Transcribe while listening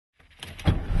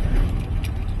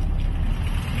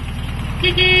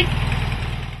Hey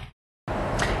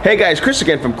guys, Chris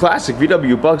again from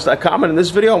ClassicVWBugs.com, and in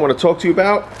this video I want to talk to you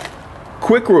about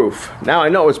Quick Roof. Now I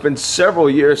know it's been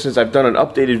several years since I've done an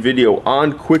updated video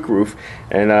on Quick Roof,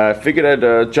 and I figured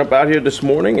I'd jump out here this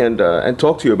morning and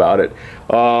talk to you about it.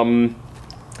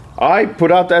 I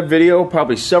put out that video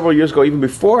probably several years ago, even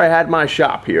before I had my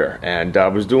shop here, and I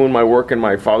was doing my work in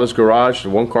my father's garage, the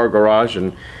one-car garage,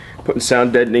 and putting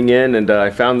sound deadening in, and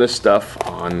I found this stuff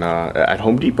on at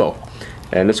Home Depot,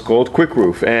 and it's called Quick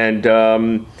Roof. And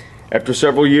after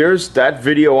several years, that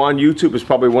video on YouTube is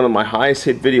probably one of my highest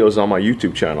hit videos on my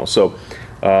YouTube channel. So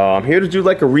I'm here to do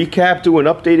like a recap, do an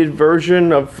updated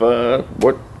version of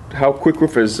how Quick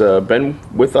Roof has been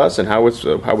with us and how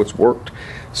it's worked.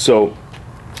 So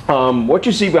what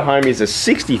you see behind me is a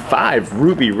 65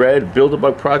 ruby red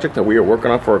Build-A-Bug project that we are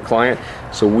working on for a client.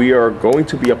 So we are going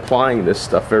to be applying this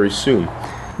stuff very soon.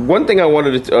 One thing I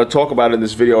wanted to talk about in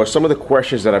this video are some of the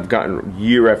questions that I've gotten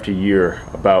year after year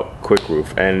about Quick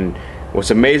Roof. And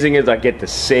what's amazing is I get the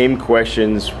same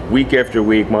questions week after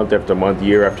week, month after month,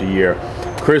 year after year.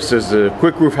 Chris, does the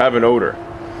Quick Roof have an odor?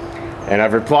 And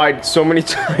I've replied so many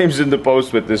times in the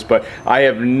post with this, but I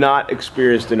have not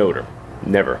experienced an odor.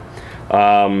 Never.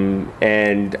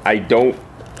 And I don't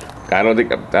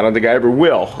think I ever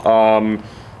will.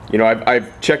 You know,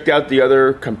 I've checked out the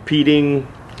other competing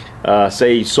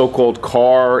say so-called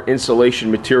car insulation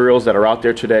materials that are out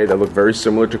there today that look very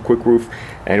similar to Quick Roof,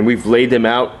 and we've laid them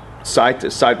out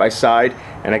side by side,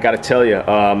 and I gotta tell you,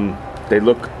 they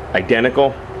look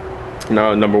identical.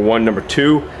 Now, number one. Number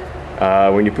two,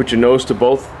 when you put your nose to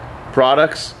both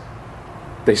products,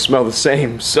 they smell the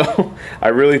same. So I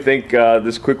really think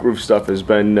this Quick Roof stuff has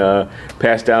been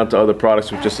passed down to other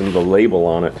products with just the label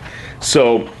on it.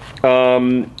 So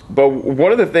but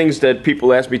one of the things that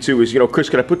people ask me too is, you know, Chris,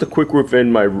 can I put the Quick Roof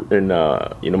in my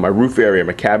my roof area,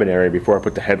 my cabin area, before I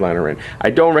put the headliner in? I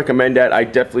don't recommend that. I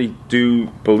definitely do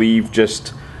believe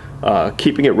just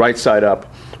keeping it right side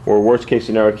up, or worst case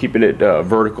scenario, keeping it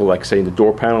vertical, like say in the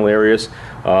door panel areas.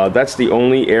 That's the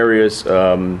only areas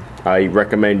I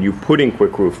recommend you putting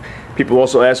Quick Roof. People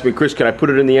also ask me, Chris, can I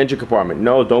put it in the engine compartment?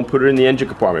 No, don't put it in the engine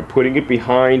compartment. Putting it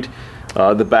behind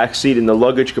the back seat in the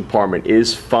luggage compartment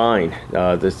is fine.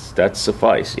 That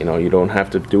suffice. You know, you don't have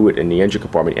to do it in the engine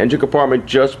compartment. Engine compartment,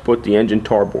 just put the engine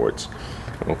tar boards.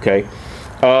 Okay.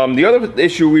 The other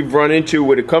issue we've run into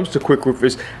when it comes to Quick Roof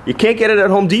is you can't get it at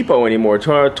Home Depot anymore.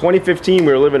 2015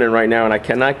 we're living in right now, and I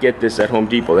cannot get this at Home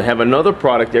Depot. They have another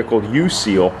product there called Peal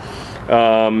Seal,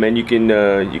 and you can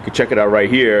check it out right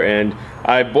here. And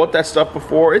I bought that stuff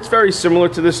before. It's very similar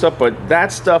to this stuff, but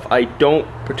that stuff I don't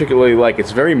particularly like.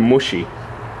 It's very mushy,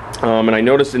 and I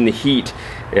noticed in the heat,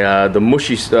 the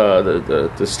mushy,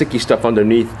 the sticky stuff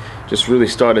underneath just really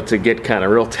started to get kind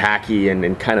of real tacky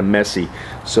and kind of messy.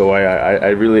 So I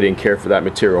really didn't care for that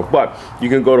material. But you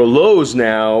can go to Lowe's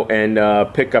now and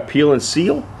pick up Peal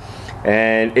Seal,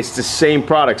 and it's the same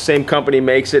product. Same company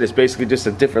makes it. It's basically just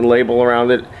a different label around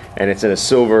it, and it's in a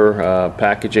silver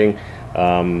packaging.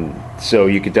 So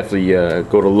you could definitely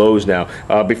go to Lowe's now.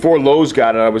 Before Lowe's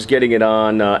got it, I was getting it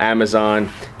on Amazon.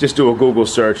 Just do a Google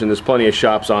search, and there's plenty of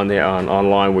shops on there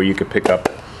online where you could pick up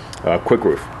Quick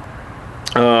Roof.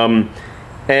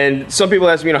 And some people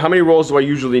ask me, you know, how many rolls do I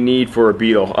usually need for a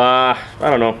Beetle? I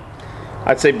don't know.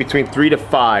 I'd say between 3 to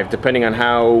 5, depending on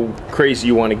how crazy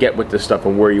you want to get with this stuff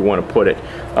and where you want to put it.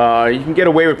 You can get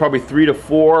away with probably 3 to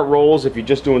 4 rolls if you're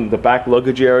just doing the back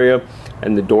luggage area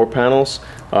and the door panels.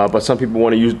 But some people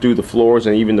want to do the floors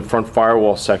and even the front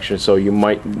firewall section, so you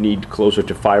might need closer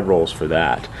to 5 rolls for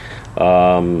that.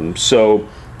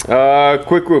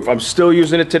 Quick Roof, I'm still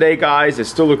using it today, guys. It's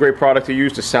still a great product to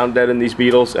use to sound deaden these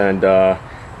Beetles, and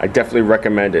I definitely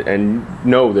recommend it. And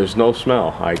no, there's no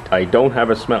smell. I don't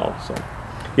have a smell. So,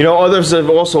 you know, others have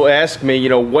also asked me, you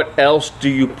know, what else do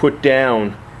you put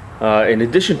down in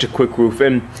addition to Quick Roof?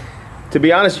 And to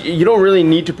be honest, you don't really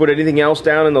need to put anything else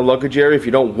down in the luggage area if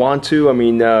you don't want to. I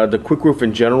mean, the Quick Roof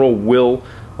in general will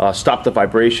stop the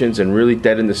vibrations and really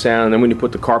deaden the sound. And then when you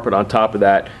put the carpet on top of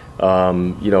that,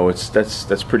 you know,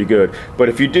 that's pretty good. But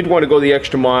if you did want to go the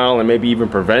extra mile and maybe even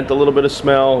prevent a little bit of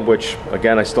smell, which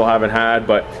again I still haven't had,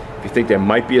 but if you think there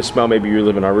might be a smell, maybe you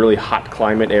live in a really hot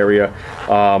climate area,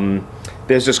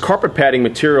 there's this carpet padding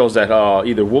materials that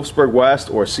either Wolfsburg West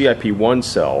or CIP1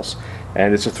 sells,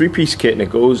 and it's a 3-piece kit, and it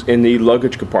goes in the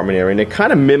luggage compartment area, and they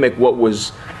kind of mimic what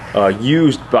was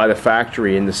used by the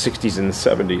factory in the 60s and the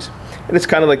 70s. And it's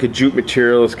kind of like a jute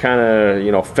material. It's kind of,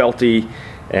 you know, felty.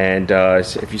 And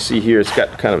if you see here, it's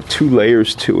got kind of 2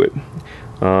 layers to it,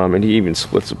 and he even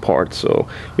splits apart, so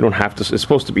you don't have to. It's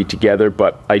supposed to be together,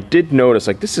 but I did notice,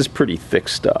 like, this is pretty thick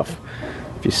stuff.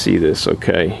 If you see this,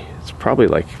 okay, It's probably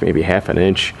like maybe half an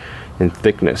inch in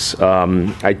thickness.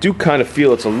 I do kind of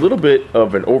feel it's a little bit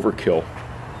of an overkill,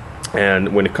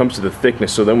 and when it comes to the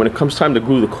thickness. So then when it comes time to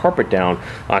glue the carpet down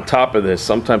on top of this,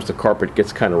 sometimes the carpet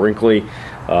gets kind of wrinkly,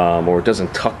 or it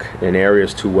doesn't tuck in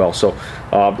areas too well. So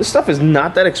this stuff is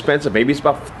not that expensive. Maybe it's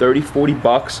about 30-40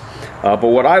 bucks. But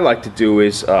what I like to do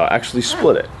is actually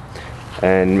split it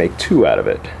and make two out of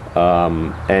it.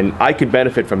 And I could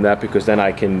benefit from that because then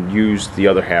I can use the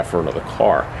other half for another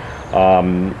car.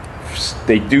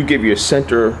 They do give you a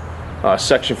center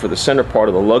section for the center part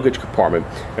of the luggage compartment,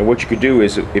 and what you could do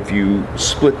is if you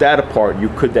split that apart, you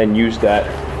could then use that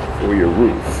for your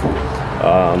roof,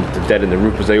 to deaden the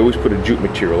roof, because they always put a jute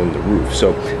material in the roof.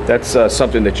 So that's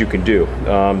something that you can do.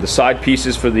 The side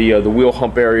pieces for the wheel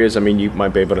hump areas, I mean, you might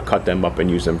be able to cut them up and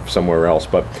use them somewhere else,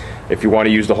 but if you want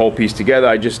to use the whole piece together,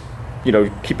 I just, you know,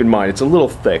 keep in mind it's a little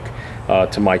thick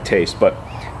to my taste, but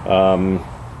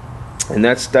and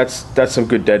that's some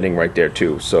good deadening right there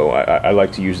too. So I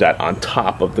like to use that on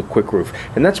top of the quick roof,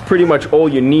 and that's pretty much all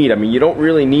you need. I mean, you don't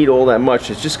really need all that much.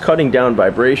 It's just cutting down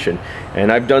vibration, and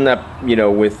I've done that, you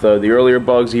know, with the earlier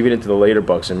bugs, even into the later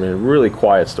bugs, and it really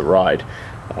quiets the ride.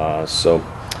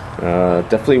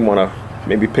 Definitely want to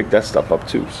maybe pick that stuff up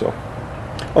too. So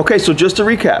okay, so just to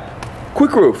recap,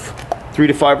 quick roof, 3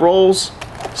 to 5 rolls,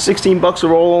 16 bucks a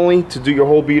roll only to do your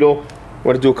whole Beetle. You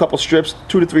want to do a couple strips,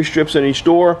 2 to 3 strips in each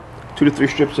door, 2 to 3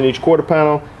 strips in each quarter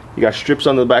panel. You got strips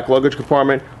on the back luggage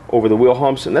compartment, over the wheel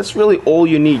humps, and that's really all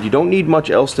you need. You don't need much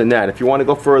else than that. If you want to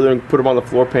go further and put them on the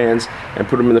floor pans and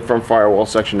put them in the front firewall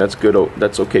section, that's good.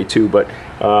 That's okay too. But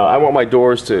I want my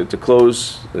doors to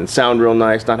close and sound real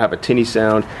nice, not have a tinny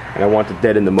sound, and I want to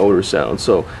deaden the motor sound.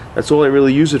 So that's all I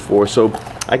really use it for. So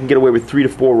I can get away with 3 to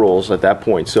 4 rolls at that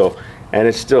point. So, and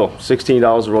it's still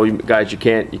 $16 a roll. Guys, you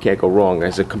can't go wrong.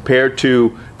 As compared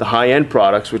to the high-end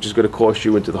products, which is going to cost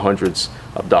you into the hundreds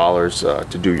of dollars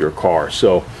to do your car.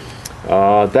 So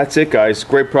that's it, guys.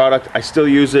 Great product. I still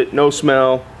use it. No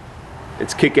smell.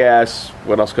 It's kick-ass.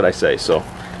 What else could I say? So,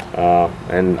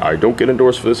 and I don't get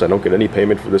endorsed for this. I don't get any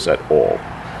payment for this at all.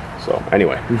 So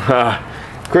anyway,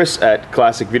 Chris at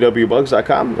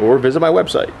classicvwbugs.com, or visit my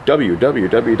website,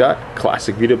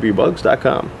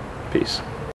 www.classicvwbugs.com. Peace.